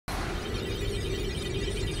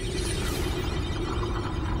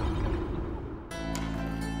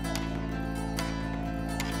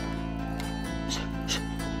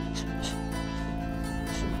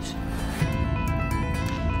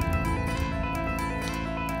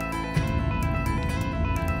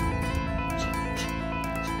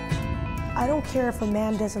I don't care if a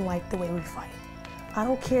man doesn't like the way we fight. I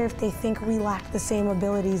don't care if they think we lack the same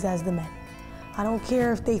abilities as the men. I don't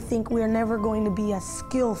care if they think we're never going to be as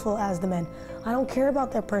skillful as the men. I don't care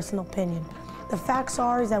about their personal opinion. The facts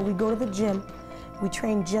are is that we go to the gym, we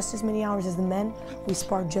train just as many hours as the men, we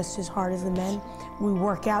spar just as hard as the men, we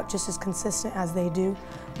work out just as consistent as they do.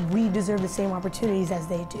 We deserve the same opportunities as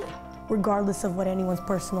they do, regardless of what anyone's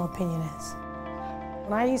personal opinion is.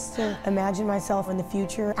 When I used to imagine myself in the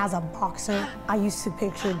future as a boxer, I used to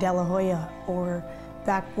picture De La Hoya, or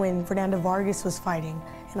back when Fernando Vargas was fighting,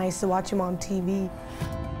 and I used to watch him on TV.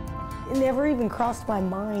 It never even crossed my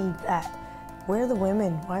mind that, where are the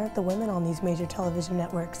women? Why aren't the women on these major television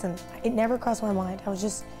networks? And it never crossed my mind. I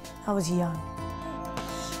was young.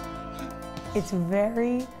 It's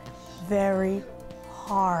very, very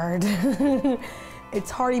hard.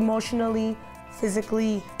 It's hard emotionally,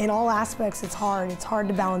 physically, in all aspects it's hard. It's hard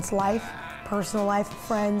to balance life, personal life,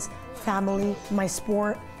 friends, family, my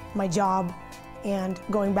sport, my job, and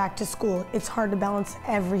going back to school. It's hard to balance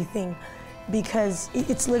everything because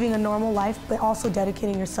it's living a normal life, but also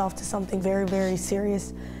dedicating yourself to something very, very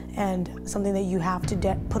serious and something that you have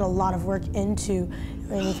to put a lot of work into.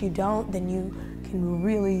 And if you don't, then you can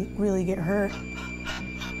really, really get hurt.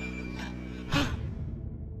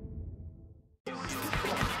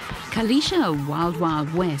 Kaliesha Wild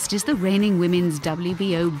Wild West is the reigning women's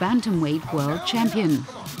WBO Bantamweight world champion.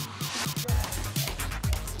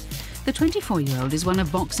 The 24-year-old is one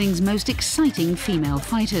of boxing's most exciting female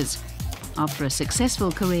fighters. After a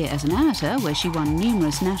successful career as an amateur, where she won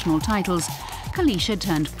numerous national titles, Kaliesha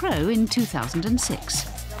turned pro in 2006.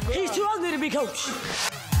 He's too ugly to be coached.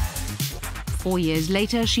 4 years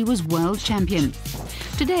later, she was world champion.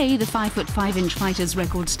 Today, the 5'5" fighter's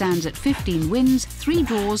record stands at 15 wins, 3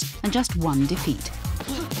 draws, and just 1 defeat.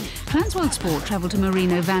 Transworld Sport travelled to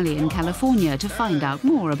Moreno Valley in California to find out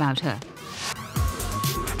more about her.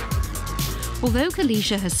 Although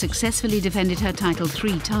Kaliesha has successfully defended her title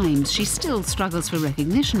 3 times, she still struggles for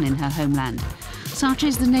recognition in her homeland. Such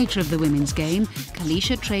is the nature of the women's game.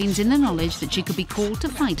 Kaliesha trains in the knowledge that she could be called to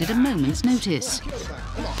fight at a moment's notice.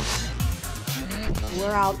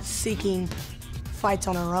 We're out seeking fights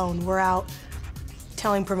on our own. We're out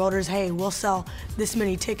telling promoters, hey, we'll sell this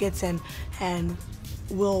many tickets and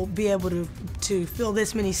we'll be able to fill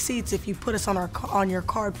this many seats if you put us on your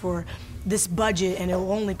card for this budget, and it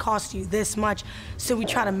will only cost you this much. So we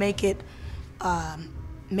try to make it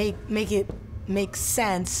make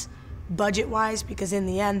sense budget-wise, because in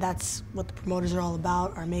the end, that's what the promoters are all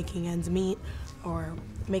about, are making ends meet or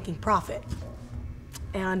making profit.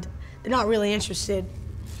 And they're not really interested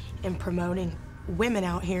in promoting women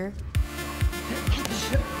out here.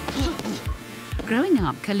 Growing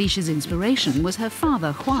up, Kaliesha's inspiration was her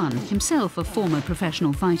father, Juan, himself a former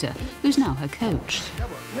professional fighter, who's now her coach.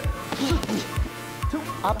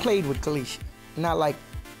 I played with Kaliesha, not like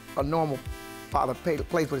a normal father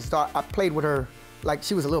plays with his daughter. I played with her like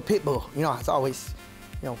she was a little pit bull. You know, I was always,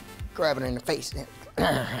 grabbing her in the face.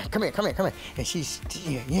 Come here, come here, come here. And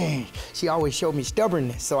she always showed me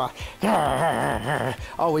stubbornness, so I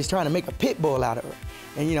always trying to make a pit bull out of her.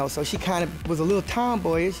 And so she kind of was a little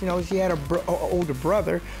tomboyish. She had her older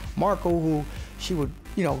brother, Marco, who she would,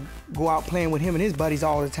 go out playing with him and his buddies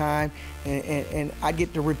all the time. And I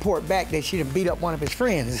get to report back that she done beat up one of his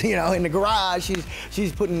friends. In the garage,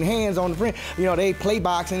 she's putting hands on the friend. They play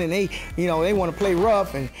boxing and they want to play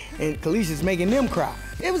rough, and Kaliesha's making them cry.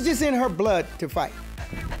 It was just in her blood to fight.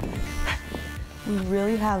 We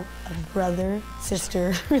really have a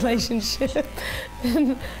brother-sister relationship.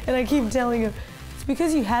 and I keep telling him, it's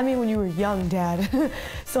because you had me when you were young, Dad.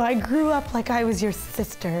 So I grew up like I was your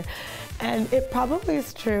sister. And it probably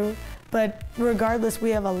is true, but regardless,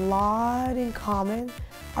 we have a lot in common.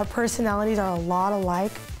 Our personalities are a lot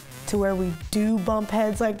alike, to where we do bump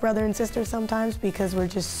heads like brother and sister sometimes because we're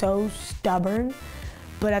just so stubborn.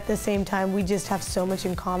 But at the same time, we just have so much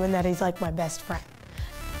in common that he's like my best friend.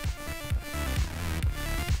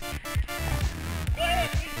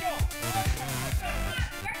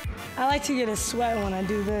 I like to get a sweat when I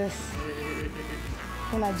do this.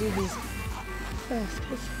 When I do these.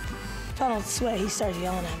 If I don't sweat, he starts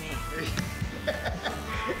yelling at me.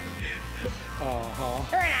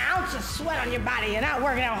 There ain't an ounce of sweat on your body. You're not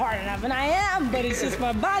working out hard enough. And I am, but it's just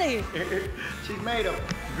my body. She's made of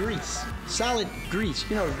grease, solid grease.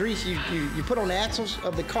 Grease you put on the axles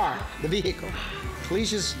of the car, the vehicle.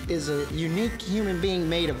 Kaliesha is a unique human being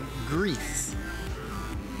made of grease.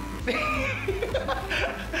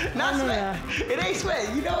 Not sweat. It ain't sweat.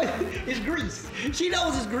 It's grease. She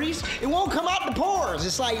knows it's grease. It won't come out the pores.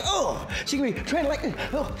 It's like, she can be training like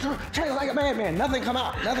a madman. Nothing come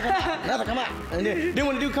out. Nothing come out. Nothing come out. And then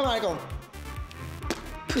when it do come out, I go.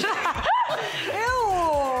 Ew!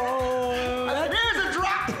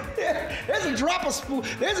 There's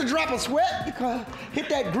a drop of sweat. You can hit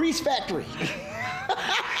that grease factory.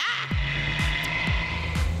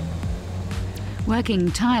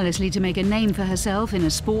 Working tirelessly to make a name for herself in a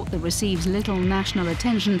sport that receives little national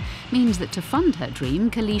attention means that to fund her dream,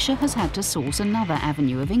 Kaliesha has had to source another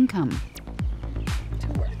avenue of income.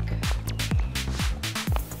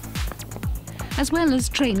 As well as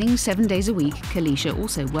training 7 days a week, Kaliesha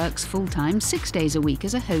also works full-time 6 days a week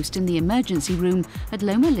as a host in the emergency room at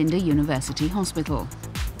Loma Linda University Hospital.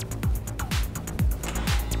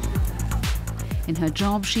 In her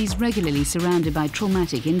job, she's regularly surrounded by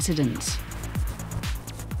traumatic incidents.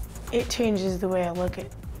 It changes the way I look at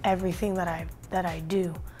everything that I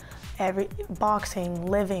do. Boxing,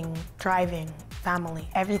 living, driving, family,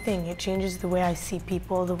 everything. It changes the way I see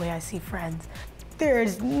people, the way I see friends.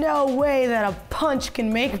 There's no way that a punch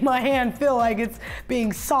can make my hand feel like it's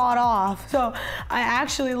being sawed off. So I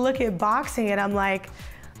actually look at boxing and I'm like,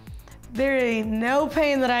 there ain't no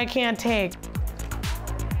pain that I can't take.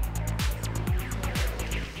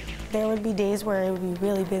 There would be days where it would be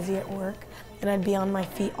really busy at work and I'd be on my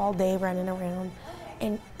feet all day running around.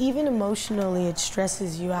 And even emotionally, it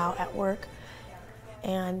stresses you out at work.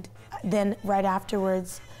 And then right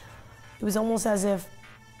afterwards, it was almost as if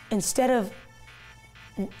instead of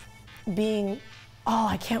being, oh,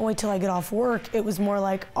 I can't wait till I get off work, it was more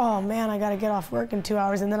like, oh man, I gotta get off work in 2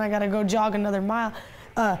 hours and then I gotta go jog another mile,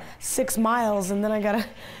 6 miles, and then I gotta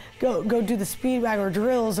go do the speed bag or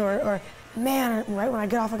drills, or man, right when I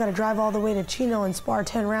get off I gotta drive all the way to Chino and spar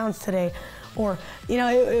 10 rounds today. Or, you know,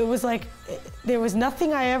 it was like, there was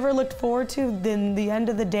nothing I ever looked forward to than the end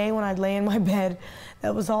of the day when I'd lay in my bed.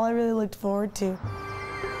 That was all I really looked forward to.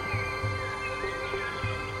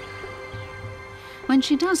 When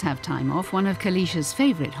she does have time off, one of Kaliesha's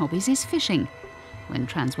favourite hobbies is fishing. When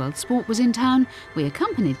Transworld Sport was in town, we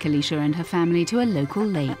accompanied Kaliesha and her family to a local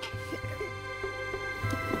lake.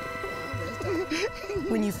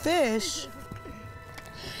 When you fish,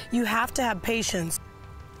 you have to have patience.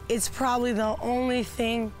 It's probably the only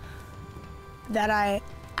thing that I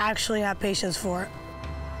actually have patience for.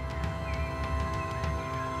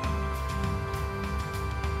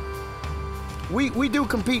 We do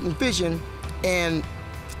compete in fishing, and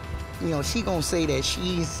you know, she gonna say that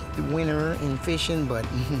she's the winner in fishing, but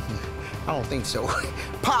I don't think so.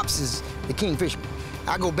 Pops is the king fisherman.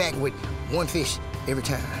 I go back with one fish every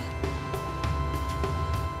time.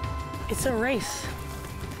 It's a race.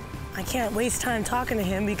 I can't waste time talking to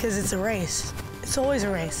him because it's a race. It's always a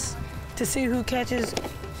race to see who catches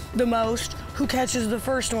the most, who catches the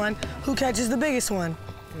first one, who catches the biggest one.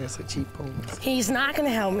 That's a cheap bonus. He's not gonna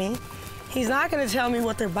help me. He's not gonna tell me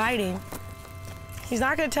what they're biting. He's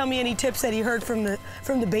not gonna tell me any tips that he heard from the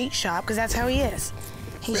bait shop, because that's how he is.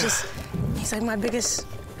 He's like my biggest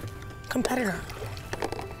competitor.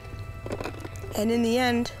 And in the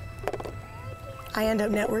end, I end up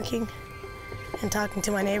networking and talking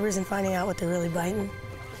to my neighbors and finding out what they're really biting.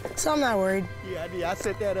 So I'm not worried. Yeah, I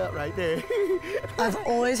set that up right there. I've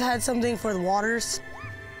always had something for the waters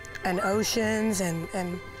and oceans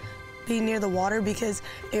and being near the water, because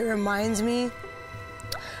it reminds me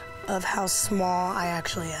of how small I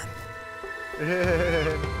actually am.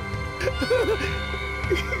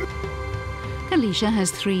 Kaliesha has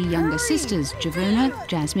 3 younger sisters, Javona,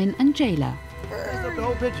 Jasmine and Jayla. That's not the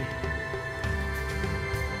whole picture.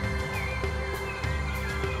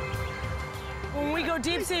 When we go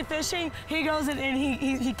deep sea fishing, he goes and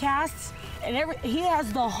he casts, and he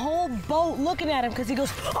has the whole boat looking at him because he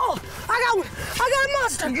goes, oh, I got a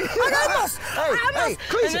monster, I got a monster, Hey,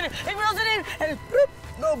 Kaliesha. and then he reels it in, and bloop,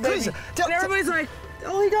 No, baby. and everybody's like,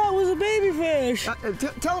 all he got was a baby fish.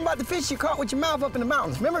 Tell him about the fish you caught with your mouth up in the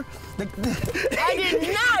mountains, remember? I did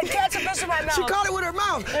not catch a fish in my mouth. She caught it with her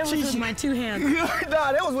mouth. It was with my 2 hands.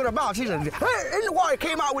 Nah, that was with her mouth. She just, hey, in the water,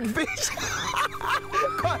 came out with the fish.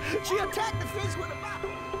 She attacked the fish with her mouth.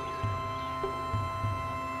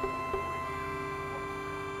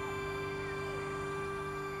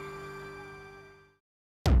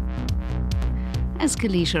 As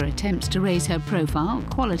Kaliesha attempts to raise her profile,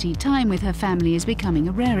 quality time with her family is becoming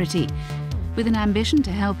a rarity. With an ambition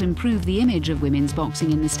to help improve the image of women's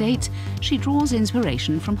boxing in the States, she draws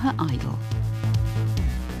inspiration from her idol.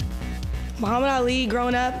 Muhammad Ali,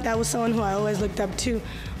 growing up, that was someone who I always looked up to.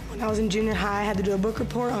 When I was in junior high, I had to do a book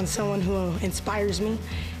report on someone who inspires me.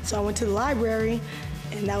 So I went to the library,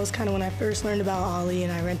 and that was kind of when I first learned about Ali,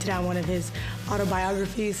 and I rented out one of his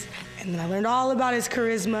autobiographies. And then I learned all about his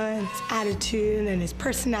charisma and his attitude and his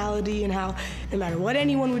personality, and how no matter what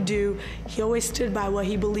anyone would do, he always stood by what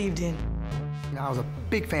he believed in. I was a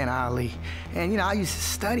big fan of Ali. And, you know, I used to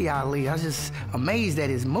study Ali. I was just amazed at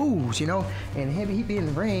his moves, you know, and he'd be in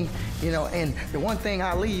the ring, you know, and the one thing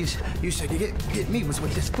Ali used to get me was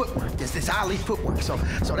with this footwork, this Ali footwork. So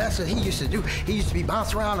that's what he used to do. He used to be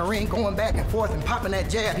bouncing around the ring, going back and forth and popping that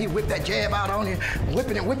jab. He'd whip that jab out on you,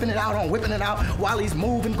 whipping it out while he's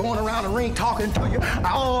moving, going around the ring, talking to you,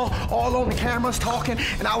 all on the cameras talking.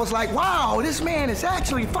 And I was like, wow, this man is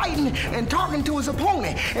actually fighting and talking to his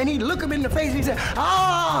opponent. And he'd look him in the face and he'd say,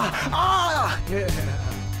 yeah.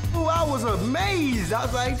 Oh, I was amazed. I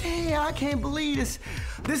was like, dang, I can't believe this.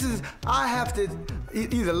 I have to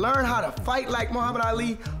either learn how to fight like Muhammad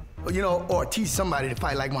Ali, you know, or teach somebody to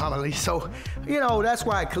fight like Muhammad Ali. So, you know, that's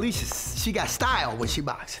why Kaliesha, she got style when she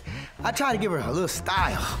boxed. I try to give her a little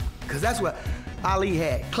style, because that's what Ali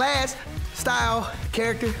had. Class, style,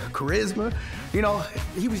 character, charisma. You know,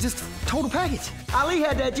 he was just a total package. Ali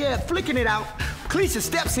had that jab, flicking it out. Kaliesha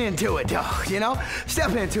steps into it, though. You know,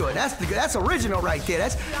 step into it. That's original right there.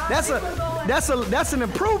 That's an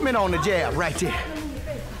improvement on the jab right there.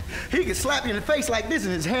 He can slap you in the face like this,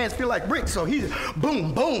 and his hands feel like bricks. So he's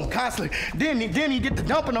boom, boom, constantly. Then he get the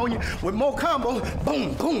dumping on you with more combos.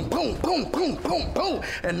 Boom, boom, boom, boom, boom, boom, boom,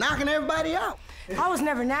 and knocking everybody out. I was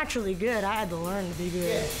never naturally good. I had to learn to be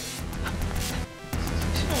good.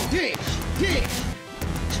 Yeah.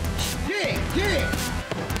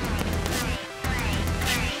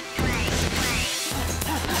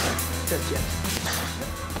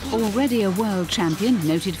 Already a world champion,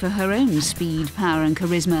 noted for her own speed, power and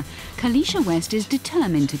charisma, Kaliesha West is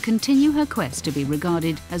determined to continue her quest to be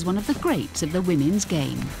regarded as one of the greats of the women's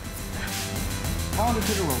game. On to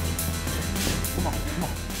the rope. Come on.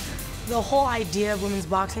 The whole idea of women's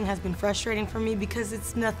boxing has been frustrating for me because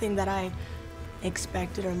it's nothing that I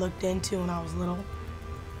expected or looked into when I was little.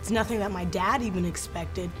 It's nothing that my dad even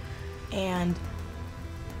expected. And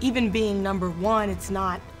even being #1,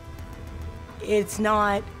 it's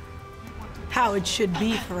not how it should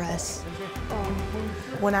be for us.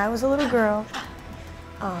 When I was a little girl,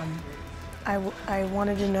 I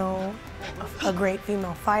wanted to know a great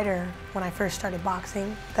female fighter when I first started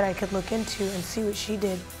boxing that I could look into and see what she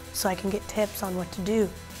did so I can get tips on what to do.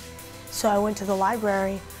 So I went to the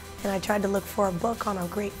library and I tried to look for a book on a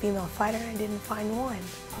great female fighter and I didn't find one.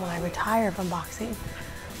 When I retire from boxing,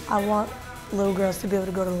 I want little girls to be able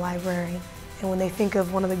to go to the library, and when they think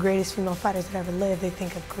of one of the greatest female fighters that ever lived, they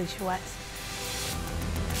think of Kaliesha West.